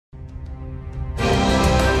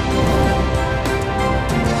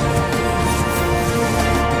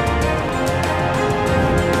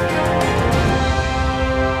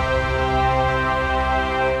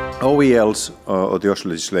OELs, or the OSH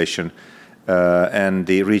legislation, and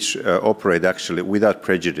the REACH operate actually without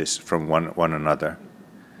prejudice from one another.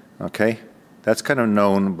 Okay? That's kind of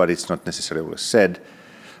known, but it's not necessarily always said.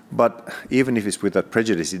 But even if it's without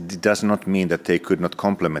prejudice, it does not mean that they could not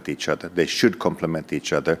complement each other. They should complement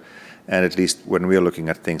each other. And at least when we are looking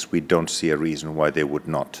at things, we don't see a reason why they would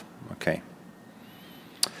not. Okay?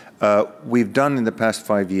 We've done in the past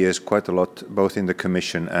 5 years quite a lot, both in the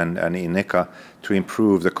Commission and in ECHA, to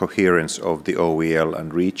improve the coherence of the OEL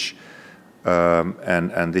and REACH.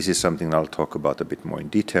 And this is something I'll talk about a bit more in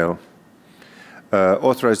detail.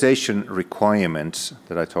 Authorization requirements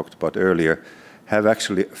that I talked about earlier have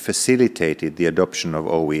actually facilitated the adoption of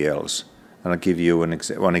OELs. And I'll give you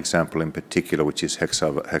one example in particular, which is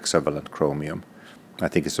hexavalent chromium. I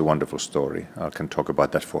think it's a wonderful story. I can talk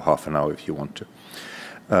about that for half an hour if you want to.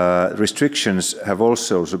 Restrictions have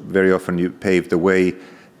also very often paved the way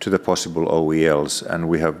to the possible OELs, and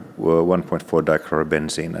we have 1.4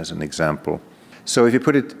 dichlorobenzene as an example. So if you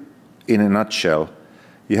put it in a nutshell,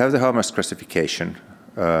 you have the harmless classification,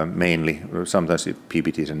 mainly, sometimes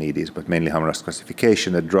PBTs and EDs, but mainly harmless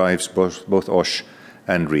classification that drives both OSH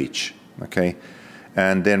and REACH. Okay,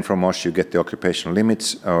 and then from OSH you get the occupational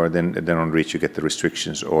limits, or then on REACH you get the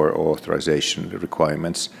restrictions or authorization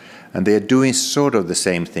requirements, and they are doing sort of the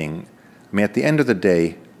same thing. I mean, at the end of the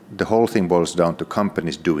day, the whole thing boils down to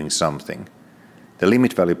companies doing something. The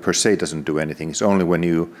limit value per se doesn't do anything. It's only when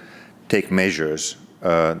you take measures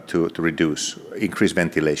to increase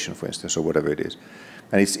ventilation, for instance, or whatever it is.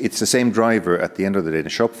 And it's the same driver at the end of the day in the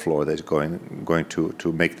shop floor that is going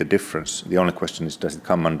to make the difference. The only question is, does it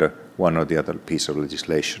come under one or the other piece of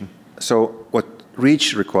legislation? So what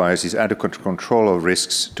REACH requires is adequate control of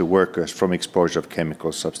risks to workers from exposure of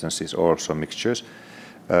chemical substances or also mixtures,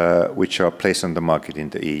 which are placed on the market in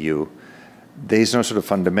the EU. There is no sort of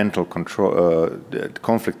fundamental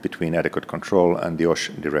conflict between adequate control and the OSH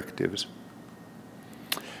directives.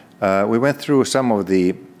 We went through some of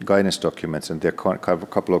the guidance documents, and there are a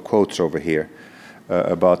couple of quotes over here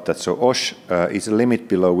about that. So OSH is a limit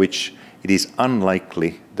below which it is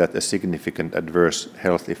unlikely that a significant adverse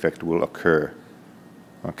health effect will occur.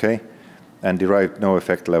 Okay? And derived no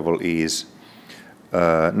effect level is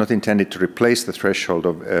not intended to replace the threshold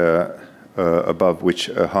of above which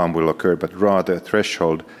harm will occur, but rather a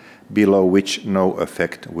threshold below which no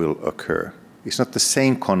effect will occur. It's not the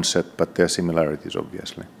same concept, but there are similarities,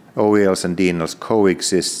 obviously. OELs and DNLs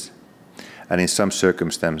coexist, and in some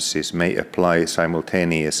circumstances may apply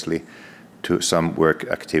simultaneously to some work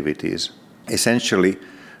activities. Essentially,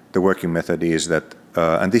 the working method is that,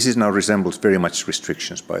 and this is now resembles very much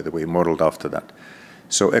restrictions, by the way, modeled after that.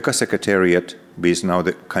 So ECHA Secretariat, who is now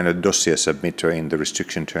the kind of dossier submitter in the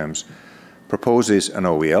restriction terms, proposes an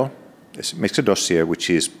OEL, makes a dossier which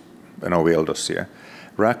is an OEL dossier.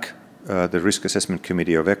 RAC, the Risk Assessment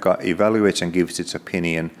Committee of ECHA, evaluates and gives its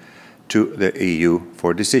opinion to the EU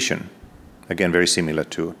for decision. Again, very similar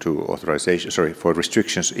to authorization, sorry, for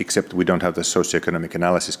restrictions, except we don't have the Socioeconomic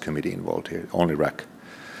Analysis Committee involved here, only RAC.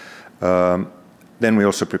 Then we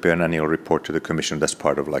also prepare an annual report to the Commission. That's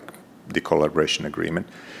part of like the collaboration agreement.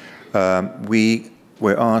 We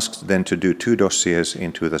were asked then to do 2 dossiers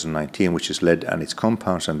in 2019, which is lead and its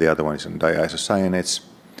compounds, and the other one is on diisocyanates.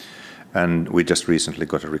 And we just recently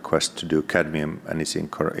got a request to do cadmium and its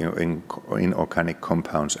inorganic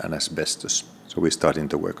compounds and asbestos. So we're starting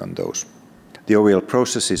to work on those. The OEL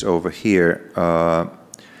process is over here,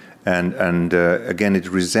 and again, it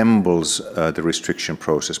resembles the restriction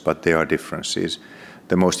process, but there are differences.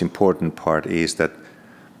 The most important part is that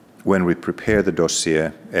when we prepare the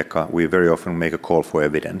dossier, ECHA, we very often make a call for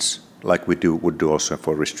evidence, like we would do also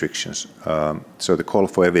for restrictions. So the call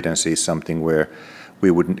for evidence is something where we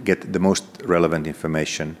would get the most relevant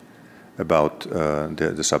information about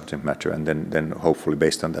the subject matter, and then hopefully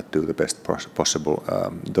based on that do the best possible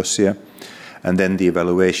dossier. And then the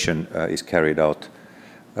evaluation is carried out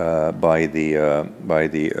by the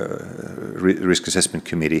Risk Assessment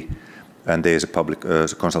Committee, and there is a public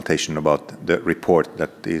consultation about the report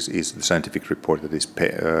that is the scientific report that is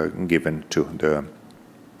given to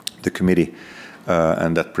the committee.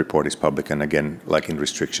 And that report is public, and again, like in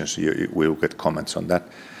restrictions, we will get comments on that,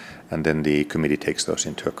 and then the committee takes those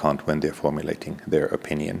into account when they're formulating their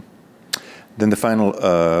opinion. Then the final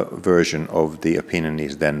version of the opinion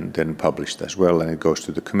is then published as well, and it goes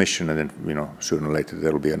to the Commission, and then sooner or later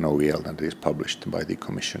there will be an OEL that is published by the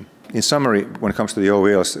Commission. In summary, when it comes to the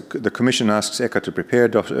OELs, the Commission asks ECHA to prepare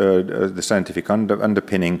the scientific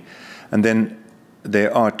underpinning, and then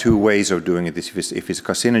there are 2 ways of doing it. If it's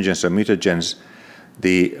carcinogens or mutagens,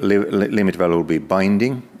 the limit value will be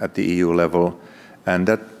binding at the EU level, and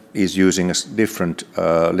that is using a different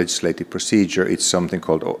legislative procedure. It's something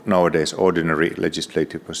called nowadays ordinary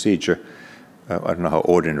legislative procedure. I don't know how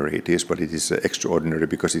ordinary it is, but it is extraordinary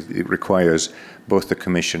because it requires both the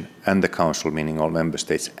Commission and the Council, meaning all Member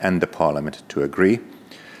States, and the Parliament to agree,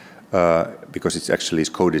 because it's actually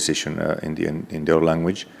co-decision in the old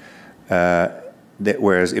language.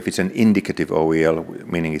 Whereas if it's an indicative OEL,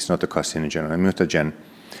 meaning it's not a carcinogen or a mutagen,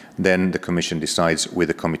 then the Commission decides with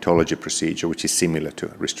a comitology procedure, which is similar to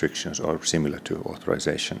restrictions or similar to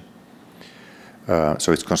authorization.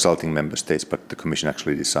 So it's consulting Member States, but the Commission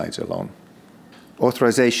actually decides alone.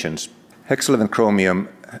 Authorizations. Hexavalent chromium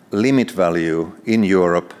limit value in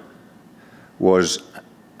Europe was,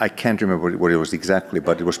 I can't remember what it was exactly,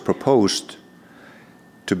 but it was proposed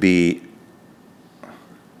to be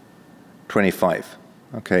 25.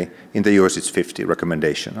 Okay, in the US it's 50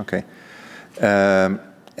 recommendation. Okay,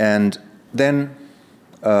 and then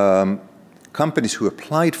companies who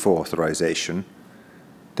applied for authorization,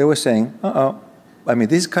 they were saying, I mean,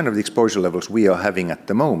 this is kind of the exposure levels we are having at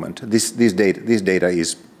the moment. This data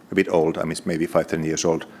is a bit old. I mean, it's maybe 5-10 years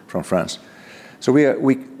old from France. So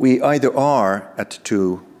we either are at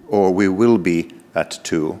 2 or we will be at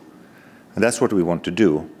 2. And that's what we want to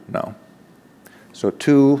do now. So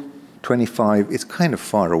 2, 25, it's kind of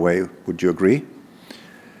far away, would you agree?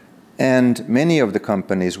 And many of the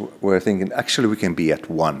companies were thinking, actually, we can be at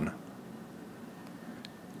 1.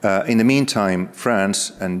 In the meantime,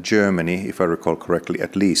 France and Germany, if I recall correctly,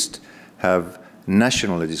 at least, have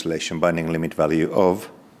national legislation binding limit value of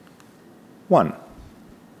 1.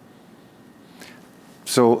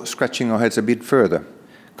 So, scratching our heads a bit further,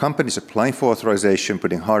 companies applying for authorization,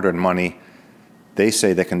 putting hard-earned money, they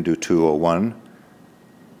say they can do 2 or 1.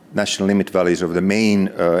 National limit values of the main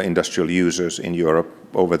industrial users in Europe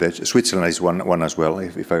over there, Switzerland is one as well,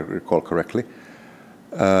 if I recall correctly.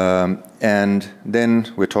 And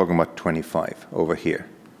then we're talking about 25 over here.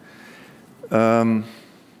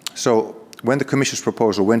 So when the Commission's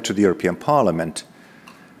proposal went to the European Parliament,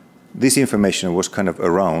 this information was kind of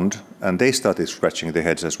around, and they started scratching their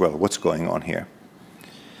heads as well. What's going on here?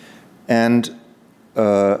 And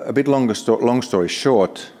a bit long story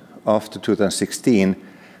short, after 2016,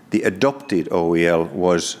 the adopted OEL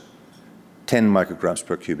was 10 micrograms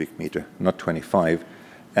per cubic meter, not 25.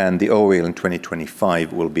 And the OEL in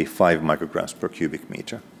 2025 will be 5 micrograms per cubic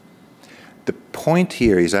meter. The point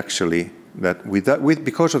here is actually that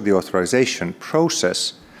because of the authorization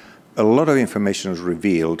process, a lot of information was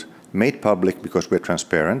revealed, made public because we're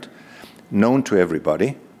transparent, known to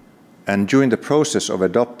everybody, and during the process of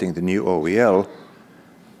adopting the new OEL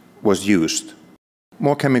was used.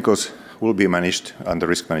 More chemicals will be managed under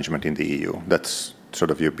risk management in the EU. That's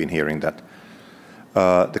sort of, you've been hearing that.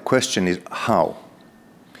 The question is how?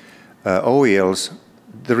 OELs,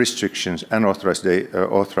 the restrictions and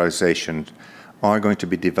authorization are going to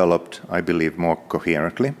be developed, I believe, more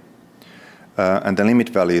coherently. And the limit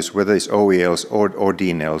values, whether it's OELs or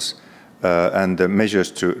DNLs, and the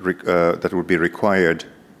measures that will be required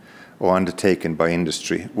or undertaken by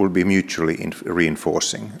industry will be mutually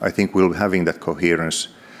reinforcing. I think we'll be having that coherence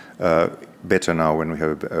better now when we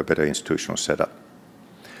have a better institutional setup.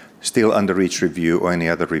 Still under REACH review or any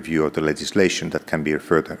other review of the legislation that can be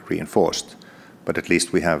further reinforced, but at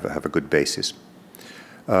least we have a good basis.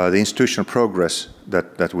 The institutional progress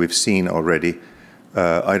that we've seen already,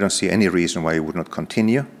 I don't see any reason why it would not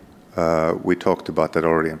continue. We talked about that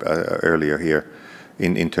already earlier here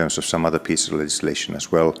in terms of some other pieces of legislation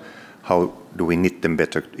as well. How do we knit them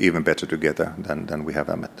even better together than we have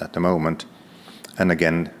at the moment? And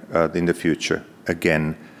again, in the future,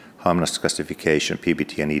 again, harmless classification,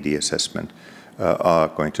 PBT and ED assessment are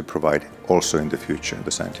going to provide also in the future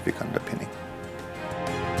the scientific underpinning.